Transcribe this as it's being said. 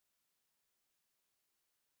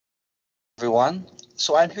everyone.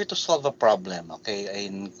 So I'm here to solve a problem, okay,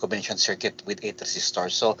 in combination circuit with 8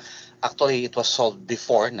 resistors. So actually it was solved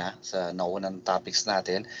before na sa naunang topics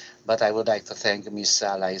natin, but I would like to thank Miss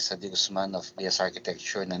Liza de Guzman of BS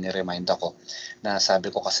Architecture na ni-remind ako na sabi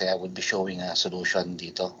ko kasi I would be showing a solution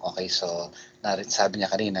dito. Okay, so sabi niya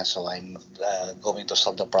kanina, so I'm going to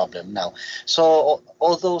solve the problem now. So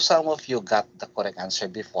although some of you got the correct answer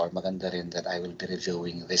before, maganda rin that I will be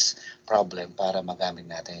reviewing this problem para magamit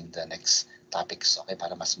natin in the next topics, okay,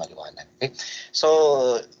 para mas maliwanag. Okay,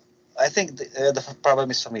 so I think the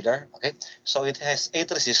problem is familiar. Okay, so it has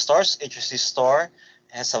 8 resistors. Each resistor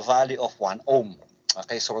has a value of 1 ohm.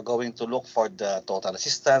 Okay, so we're going to look for the total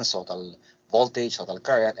resistance, total voltage, total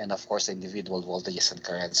current, and of course the individual voltages and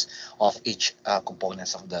currents of each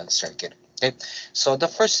components of the circuit. Okay, so the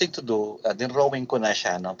first thing to do, dinrowing ko na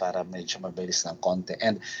siya no, para medyo mabilis ng konti.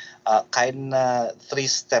 And kahit na 3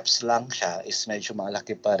 steps lang siya is medyo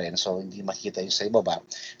malaki pa rin, so hindi makita yung sa ibaba.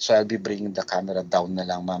 So I'll be bringing the camera down na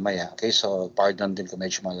lang mamaya. Okay, so pardon din kung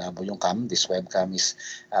medyo malabo yung cam. This webcam is,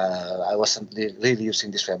 I wasn't really using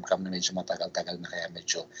this webcam na medyo matagal-tagal na kaya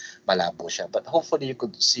medyo malabo siya. But hopefully you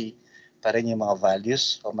could see pa rin yung mga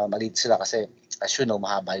values. O maliit sila kasi as you know,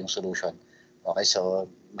 mahaba yung solution. Okay, so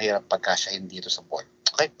mahirap pagkasyahin dito sa board.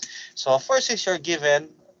 Okay, so first is you're given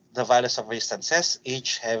the values of resistances,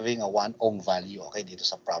 each having a 1 ohm value, okay, dito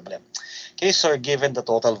sa problem. Okay, so you're given the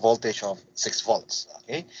total voltage of 6 volts,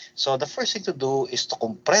 okay? So the first thing to do is to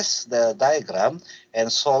compress the diagram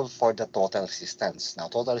and solve for the total resistance. Now,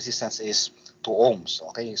 total resistance is 2 ohms,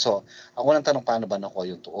 okay? So, ang unang tanong, paano ba nakuha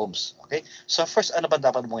yung 2 ohms, okay? So first, ano ba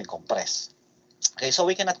dapat mong i-compress? Okay, so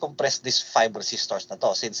we cannot compress these 5 resistors na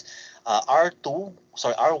to since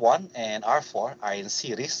R1 and R4 are in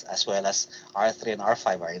series as well as R3 and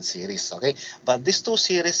R5 are in series. Okay, but these two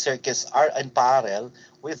series circuits are in parallel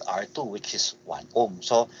with R2 which is 1 ohm.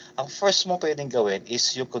 So, ang first mo pwedeng gawin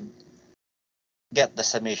is you could get the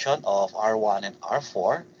summation of R1 and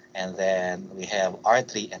R4 and then we have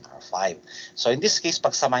R3 and R5. So in this case,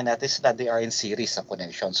 pagsamahin natin sila, they are in series ang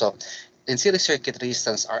connection. So in series circuit,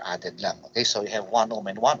 resistance are added lang. Okay, so we have 1 ohm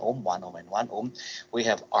and 1 ohm, 1 ohm and 1 ohm. We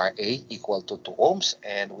have RA equal to 2 ohms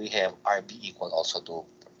and we have RB equal also to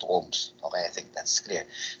 2 ohms. Okay, I think that's clear.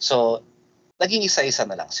 So naging isa-isa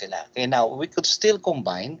na lang sila. Okay, now we could still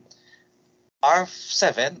combine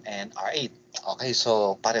R7 and R8. Okay,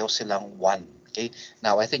 so pareho silang 1. Okay,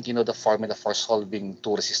 now I think you know the formula for solving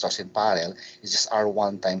two resistors in parallel is just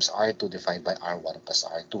R1 times R2 divided by R1 plus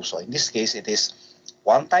R2. So in this case, it is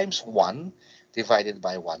 1 times 1 divided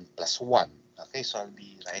by 1 plus 1. Okay, so I'll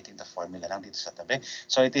be writing the formula lang dito sa tabi.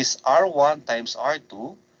 So it is R1 times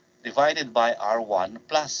R2 divided by R1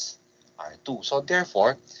 plus R2. So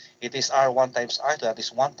therefore, it is R1 times R2, that is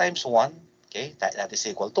 1 times 1, okay, that is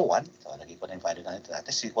equal to 1. So lagay ko na yung value na ito, that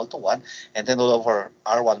is equal to 1. And then all over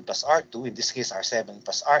R1 plus R2, in this case R7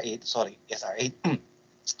 plus R8, sorry, yes, R8.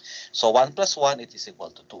 So 1 plus 1, it is equal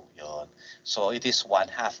to 2. Yun. So it is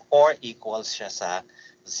 1/2 or equals siya sa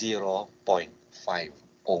 0.5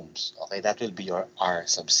 ohms. Okay, that will be your R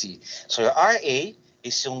sub C. So your RA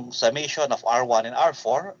is yung summation of R1 and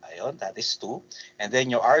R4. Ayun, that is 2. And then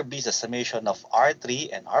your RB is the summation of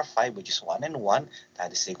R3 and R5, which is 1 and 1.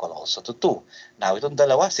 That is equal also to 2. Now, itong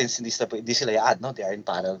dalawa, since hindi sila i-add, no? They are in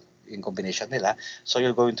parallel in combination nila. So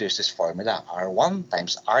you're going to use this formula. R1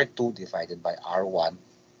 times R2 divided by R1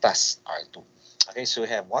 plus R2. Okay, so we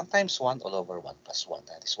have 1 times 1 all over 1 plus 1.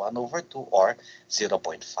 That is 1 over 2 or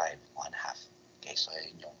 0.5, 1/2. Okay, so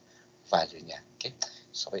yun yung value niya. Okay,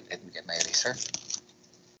 so wait, let me get my eraser.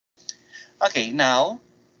 Okay, now,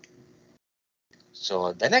 so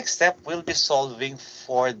the next step will be solving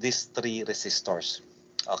for these 3 resistors.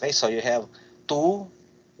 Okay, so you have 2,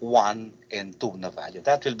 1, and 2 na value.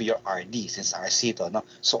 That will be your RD since RC to, no?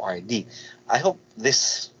 So RD. I hope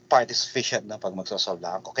this part is sufficient na pag magsosolve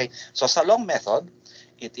lang. Okay, so sa long method,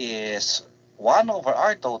 it is 1 over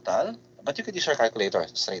R total, but you could use your calculator,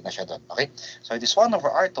 straight na siya doon. Okay, so it is 1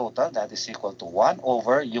 over R total, that is equal to 1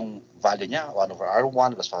 over yung value niya, 1 over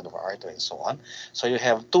R1 plus 1 over R2 and so on. So you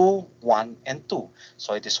have 2, 1, and 2.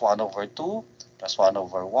 So it is 1 over 2 plus 1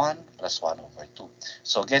 over 1 plus 1 over 2.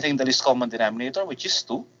 So getting the least common denominator, which is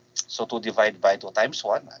 2. So 2 divided by 2 times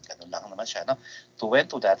 1, ganun lang naman siya, no? 2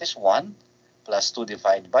 and 2, that is 1, plus 2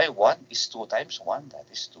 divided by 1 is 2 times 1, that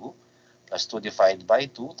is 2. Plus 2 divided by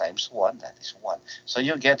 2 times 1, that is 1. So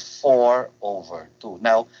you get 4 over 2.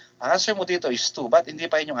 Now, ang answer mo dito is 2, but hindi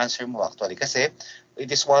pa yun yung answer mo actually kasi it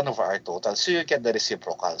is 1 over R total. So you get the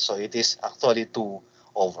reciprocal. So it is actually 2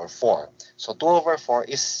 over 4. So 2 over 4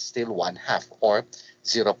 is still 1/2 or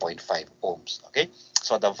 0.5 ohms. Okay?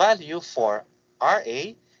 So the value for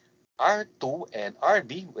RA, R2 and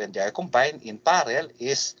RB, when they are combined in parallel,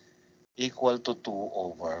 is equal to 2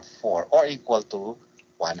 over 4 or equal to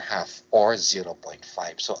 1 half or 0.5.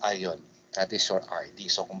 So ayun, that is your RD.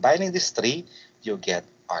 So combining these three, you get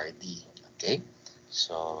RD. Okay,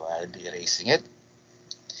 so I'll be erasing it.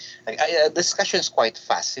 Discussion is quite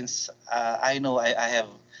fast since I know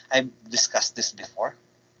I've discussed this before.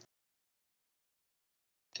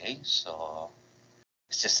 Okay, so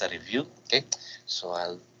it's just a review. Okay, so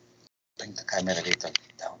I'll bring the camera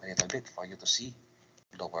down a little bit for you to see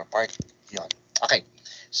lower part. Yon. Okay,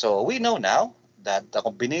 so we know now that the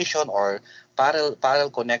combination or parallel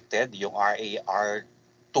connected yung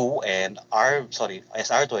RA2 and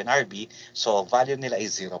SR2 and RB, so value nila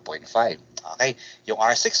is 0.5. Okay, yung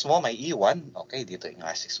R6 mo may E1, okay, dito yung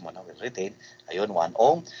R6 mo na will retain, ayun 1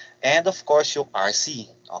 ohm. And of course yung RC,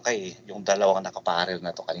 okay, yung dalawang nakaparallel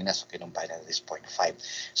na to kanina, so kinumbine na is 0.5.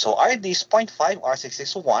 So RD is 0.5, R6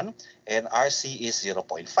 is 1, and RC is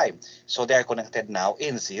 0.5. So they are connected now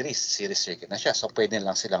in series circuit na siya. So pwede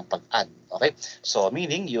lang silang pag-add, okay? So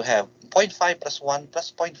meaning you have 0.5 plus 1 plus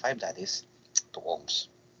 0.5, that is 2 ohms.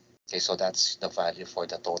 Okay, so that's the value for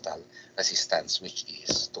the total resistance, which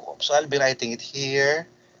is 2 ohms. So I'll be writing it here.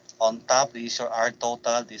 On top, this is your R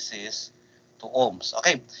total. This is 2 ohms.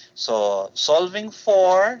 Okay, so solving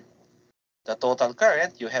for the total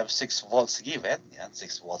current, you have 6 volts given. Yan,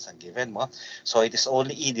 6 volts ang given mo. So it is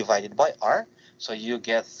only E divided by R. So you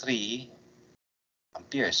get 3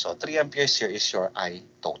 amperes. So 3 amperes here is your I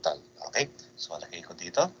total. Okay, so lagay ko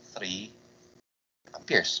dito, 3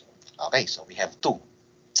 amperes. Okay, so we have 2.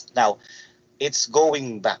 Now, it's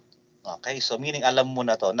going back. Okay, so meaning alam mo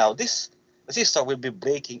na to. Now, this resistor will be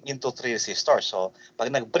breaking into 3 resistors. So,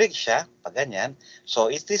 pag nag-break siya, pag ganyan,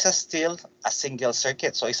 so it is still a single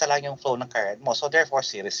circuit. So, isa lang yung flow ng current mo. So, therefore,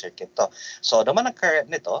 series circuit to. So, naman ang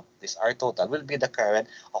current nito, this R total, will be the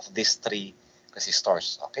current of these 3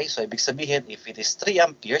 resistors. Okay, so ibig sabihin, if it is 3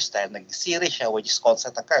 amperes, dahil nag-series siya, which is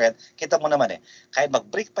constant ang current, kita mo naman kahit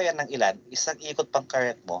mag-break pa yan ng ilan, isang ikot pang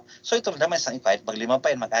current mo. So ito naman isang ikot, kahit mag-5 pa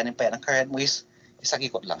yan, mag-6 pa yan, ang current mo is isang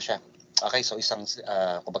ikot lang siya. Okay, so isang,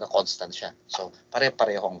 kumbaga constant siya. So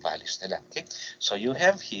pare-pareho ang values nila. Okay, so you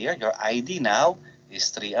have here, your ID now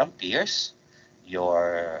is 3 amperes.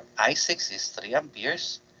 Your I6 is 3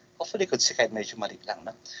 amperes. Hopefully, you could see kahit medyo mali lang.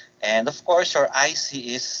 No? And of course, your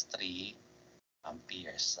IC is 3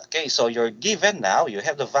 amperes. Okay, so you're given now, you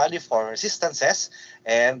have the value for resistances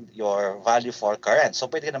and your value for current. So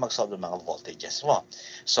pwede ka na mag-solve ng mga voltages mo.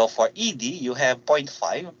 So for ED, you have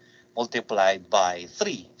 0.5 multiplied by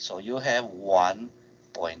 3. So you have 1.5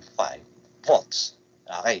 volts.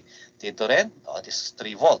 Okay, dito rin, it is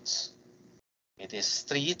 3 volts. It is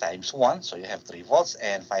 3 times 1, so you have 3 volts.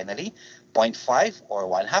 And finally, 0.5 or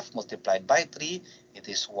 1 half multiplied by 3, it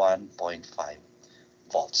is 1.5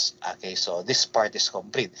 volts. Okay, so this part is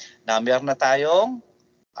complete. Now, meron na tayong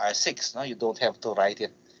R6. No? You don't have to write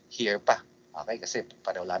it here pa. Okay, kasi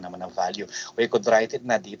pareho lang naman ang value. We could write it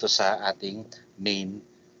na dito sa ating main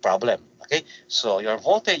problem. Okay, so your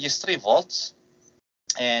voltage is 3 volts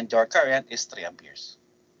and your current is 3 amperes.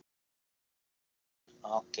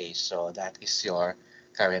 Okay, so that is your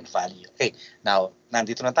current value. Okay, now,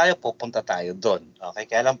 nandito na tayo, pupunta tayo doon. Okay,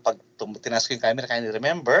 kaya lang pag tinas ko yung camera, kindly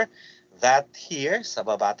remember that here, sa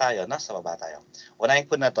baba tayo, no? Sa baba tayo. Unahin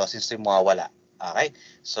ko na to since yung mawawala. Okay,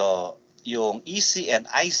 so yung EC and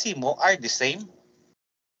IC mo are the same.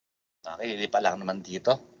 Okay, lilipa lang naman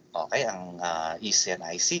dito. Okay, ang EC and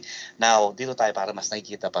IC. Now, dito tayo para mas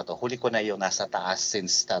nakikita pa to. Huli ko na yung nasa taas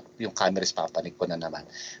since yung camera is papanig ko na naman.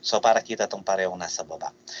 So, para kita tong parehong nasa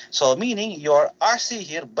baba. So, meaning your RC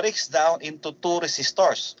here breaks down into 2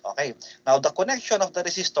 resistors. Okay, now the connection of the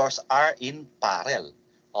resistors are in parallel.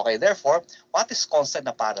 Okay, therefore, what is constant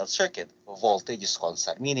na parallel circuit? Voltage is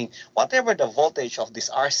constant, meaning whatever the voltage of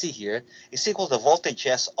this RC here is equal to the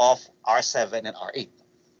voltages of R7 and R8.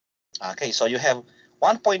 Okay, so you have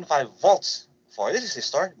 1.5 volts for this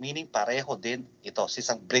resistor, meaning pareho din ito since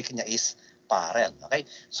ang break niya is parallel. Okay,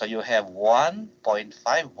 so you have 1.5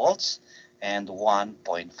 volts and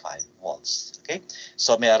 1.5 volts. Okay,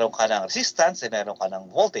 so meron ka ng resistance and meron ka ng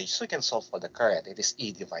voltage, so you can solve for the current. It is E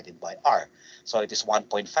divided by R. So it is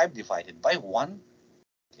 1.5 divided by 1.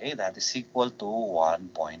 Okay, that is equal to 1.5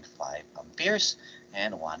 amperes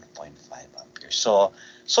and 1.5 amperes.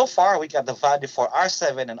 So far, we got the value for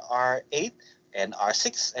R7 and R8 and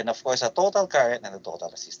R6, and of course, the total current and the total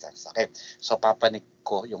resistance. Okay, so papanik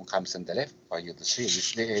ko yung cam sandali for you to see.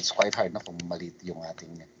 It's quite hard na kung maliit yung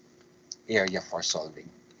ating area for solving.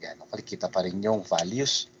 Yan, kita pa rin yung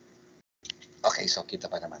values. Okay, so kita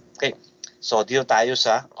pa naman. Okay, so dito tayo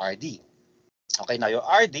sa RD. Okay, now your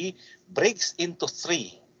RD breaks into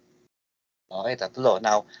 3. Okay, tatlo.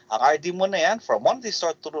 Now, ang RD mo na yan, from 1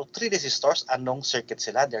 resistor to 3 resistors, anong circuit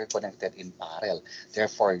sila? They're connected in parallel.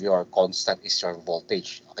 Therefore, your constant is your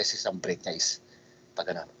voltage. Okay, so isang break niya is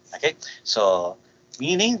pag ganun. Okay, so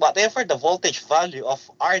meaning whatever the voltage value of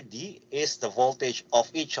RD is the voltage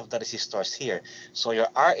of each of the resistors here. So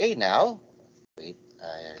your RA now, wait,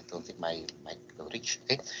 I don't think my mic will reach.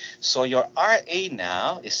 Okay, so your RA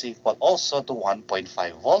now is equal also to 1.5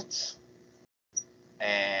 volts.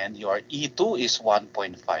 And your E2 is 1.5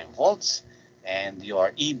 volts, and your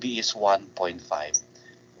EB is 1.5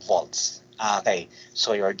 volts. Okay,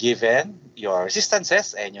 so you're given your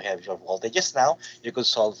resistances and you have your voltages now. You could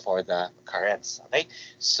solve for the currents. Okay,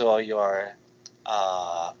 so your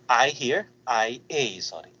I here, IA,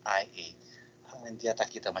 sorry, IA. Hindi yata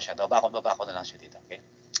kita masyado. Baba ko na lang siya dito. Okay,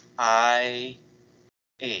 IA,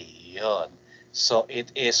 yun. So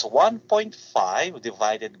it is 1.5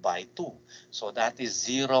 divided by 2. So that is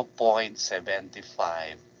 0.75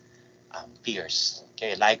 amperes.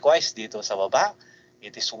 Okay, likewise dito sa baba,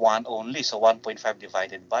 it is 1 only. So 1.5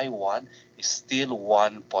 divided by 1 is still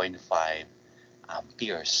 1.5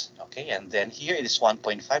 amperes. Okay, and then here it is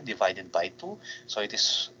 1.5 divided by 2. So it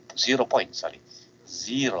is 0.75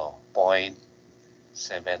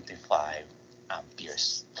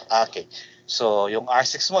 amperes. Okay, so yung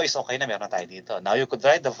R6 mo is okay na, meron tayo dito. Now you could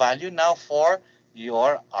write the value now for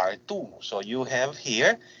your R2. So you have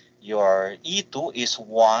here, your E2 is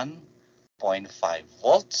 1.5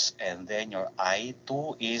 volts, and then your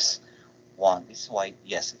I2 is 1. It's why,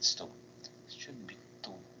 yes, it's 2. It should be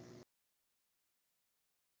 2.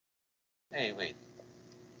 Hey, wait.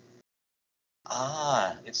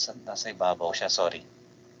 It's nasa ibabaw siya, sorry.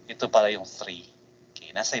 Ito pala yung 3.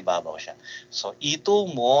 Okay, nasa ibabaw siya. So,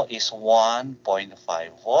 E2 mo is 1.5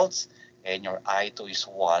 volts and your I2 is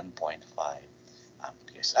 1.5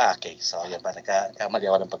 amperes. Okay. So, yan ba? Nagkamali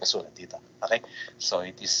ako ng pagkasulat dito. Okay? So,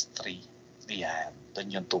 it is 3. Yan.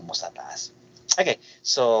 Doon yung 2 mo sa taas. Okay.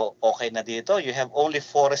 So, okay na dito. You have only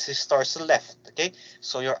 4 resistors left. Okay?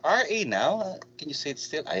 So, your RA now, can you see it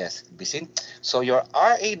still? Yes, be seen. So, your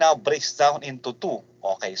RA now breaks down into 2.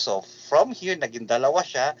 Okay, so from here, naging dalawa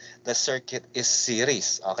siya, the circuit is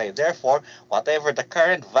series. Okay, therefore, whatever the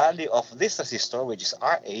current value of this resistor, which is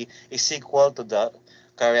RA, is equal to the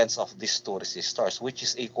currents of these two resistors, which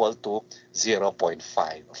is equal to 0.75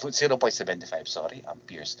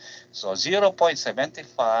 amperes. So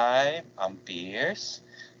 0.75 amperes,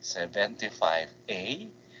 75A,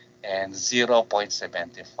 and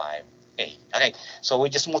 0.75 A. Okay, so we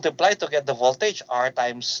just multiply to get the voltage, R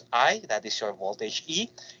times I, that is your voltage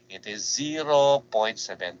E. It is 0.75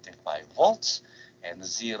 volts and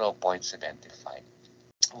 0.75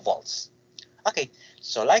 volts. Okay,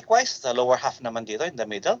 so likewise, the lower half naman dito in the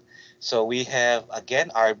middle. So we have,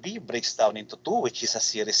 again, RB breaks down into 2, which is a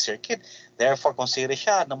series circuit. Therefore, kung series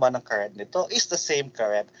siya, ano man ang current nito is the same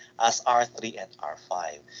current as R3 and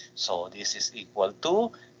R5. So this is equal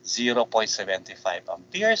to 0.75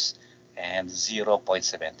 amperes and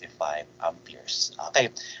 0.75 amperes.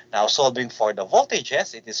 Okay, now solving for the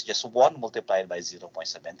voltages, it is just 1 multiplied by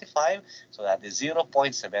 0.75. So that is 0.75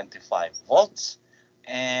 volts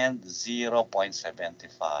and 0.75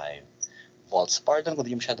 volts. Pardon ko,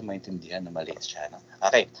 di masyado maintindihan na maliit siya. No?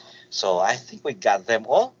 Okay, so I think we got them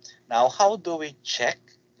all. Now, how do we check?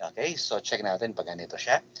 Okay, so check natin pag ganito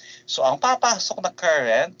siya. So, ang papasok na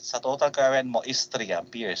current sa total current mo is 3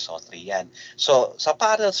 amperes. So, 3 yan. So, sa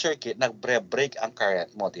parallel circuit, nag-break ang current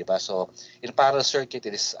mo, di ba? So, in parallel circuit,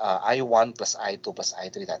 it is I1 plus I2 plus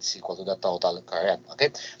I3. That is equal to the total current. Okay?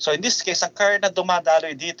 So, in this case, ang current na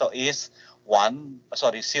dumadaloy dito is 0.75.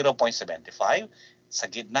 Sa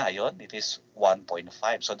gitna, yun, it is 1.5.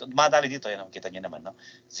 So, dumadali dito, yan, kita nyo naman, no?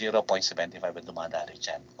 0.75 ang dumadali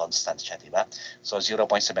dyan. Constant siya, di ba? So,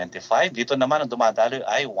 0.75. Dito naman, ang dumadali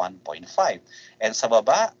ay 1.5. And sa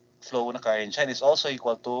baba, flow na current dyan is also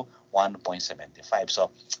equal to 1.75. So,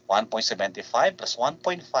 1.75 plus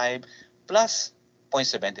 1.5 plus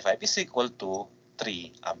 0.75 is equal to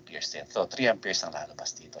 3 amperes din. So, 3 amperes ang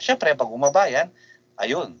lalabas dito. Siyempre, pag umaba yan,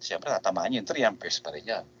 ayun, siyempre tatamaan yun, 3 amperes pa rin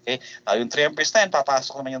yan. Okay? Now, yung 3 amperes na yan,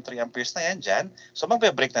 papasok naman yung 3 amperes na yan dyan. So,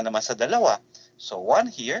 magbe-break na naman sa dalawa. So, 1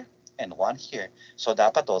 here and 1 here. So,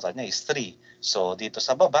 dapat total niya is 3. So, dito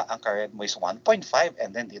sa baba, ang current mo is 1.5 and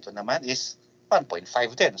then dito naman is 1.5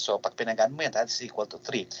 din. So, pag pinagaan mo yan, that is equal to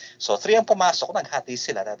 3. So, 3 ang pumasok, naghati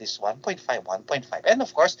sila, that is 1.5, 1.5. And of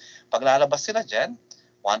course, pag lalabas sila dyan,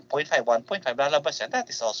 1.5, 1.5, lalabas yan, that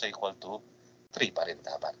is also equal to 3 pa rin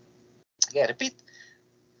dapat. Okay, repeat.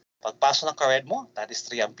 Pagpasok ng current mo, that is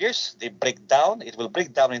 3 amperes. They break down, it will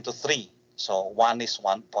break down into 3. So 1 is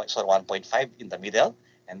 1.5 in the middle,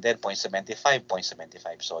 and then 0.75,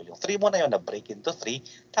 0.75. So yung 3 mo na yun na break into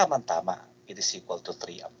 3, tamang-tama. It is equal to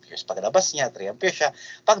 3 amperes. Paglabas niya, 3 amperes siya.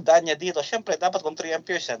 Pagdaan niya dito, syempre, dapat kung 3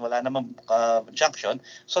 amperes yan, wala namang junction.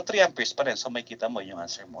 So 3 amperes pa rin. So may kita mo yung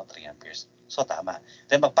answer mo, 3 amperes. So tama.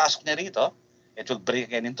 Then magpasok niya rito, it will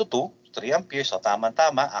break again into 2, 3 amperes. So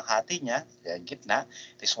tama-tama, ang hati niya, yung gitna,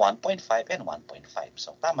 is 1.5 and 1.5.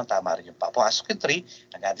 So tama-tama rin yung papasok yung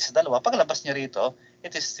 3, nag-adi sa dalawa. Paglabas niya rito,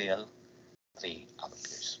 it is still 3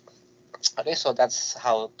 amperes. Okay, so that's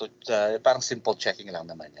how to, parang simple checking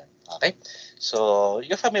lang naman yan. Okay, so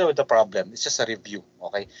you're familiar with the problem. It's just a review.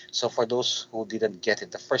 Okay, so for those who didn't get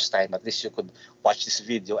it the first time, at least you could watch this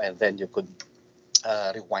video and then you could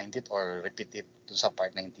rewind it or repeat it dun sa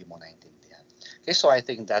part na hindi mo naintindihan. Okay, so I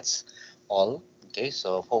think that's all. Okay,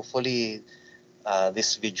 so hopefully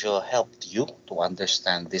this video helped you to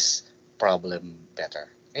understand this problem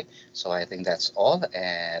better. Okay, so I think that's all,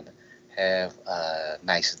 and have a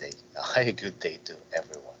nice day. A good day to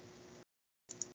everyone.